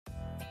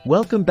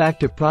Welcome back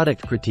to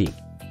Product Critique,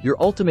 your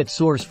ultimate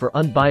source for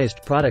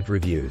unbiased product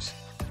reviews.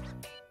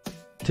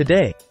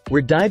 Today,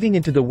 we're diving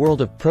into the world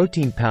of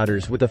protein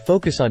powders with a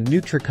focus on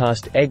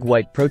Nutricost Egg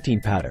White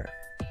Protein Powder.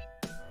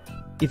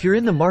 If you're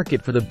in the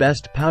market for the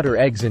best powder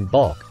eggs in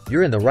bulk,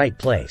 you're in the right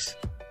place.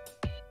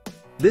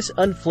 This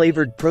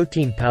unflavored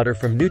protein powder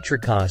from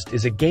Nutricost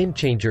is a game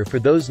changer for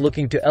those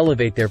looking to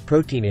elevate their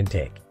protein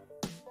intake.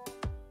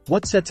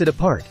 What sets it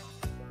apart?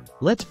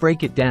 Let's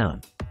break it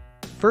down.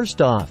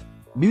 First off,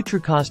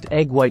 Nutricost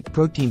Egg White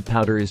Protein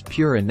Powder is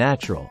pure and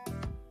natural.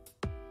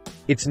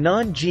 It's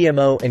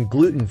non-GMO and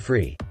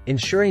gluten-free,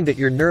 ensuring that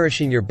you're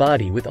nourishing your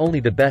body with only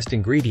the best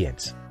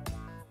ingredients.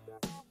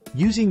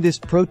 Using this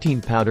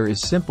protein powder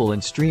is simple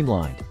and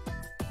streamlined.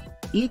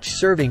 Each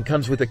serving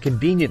comes with a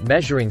convenient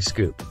measuring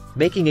scoop,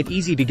 making it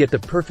easy to get the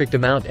perfect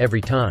amount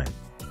every time.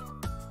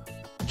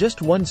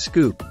 Just one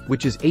scoop,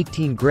 which is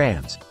 18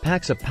 grams,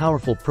 packs a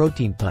powerful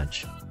protein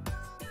punch.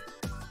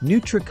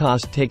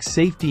 Nutricost takes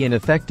safety and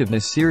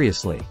effectiveness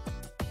seriously.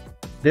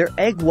 Their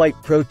egg white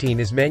protein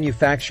is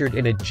manufactured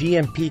in a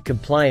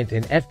GMP-compliant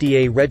and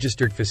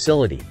FDA-registered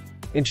facility,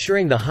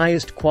 ensuring the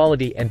highest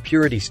quality and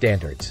purity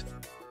standards.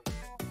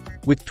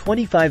 With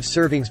 25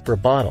 servings per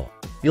bottle,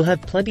 you'll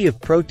have plenty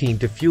of protein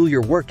to fuel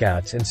your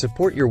workouts and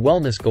support your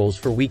wellness goals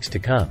for weeks to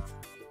come.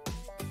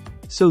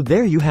 So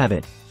there you have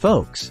it,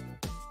 folks.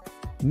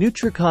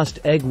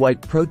 Nutricost Egg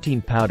White Protein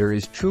Powder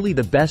is truly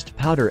the best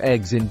powder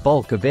eggs in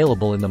bulk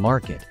available in the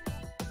market.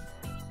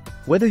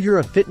 Whether you're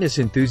a fitness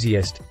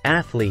enthusiast,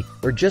 athlete,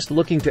 or just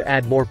looking to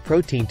add more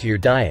protein to your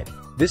diet,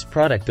 this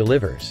product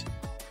delivers.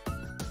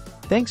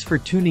 Thanks for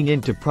tuning in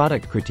to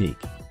Product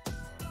Critique.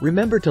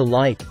 Remember to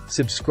like,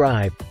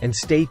 subscribe, and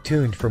stay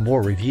tuned for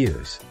more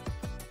reviews.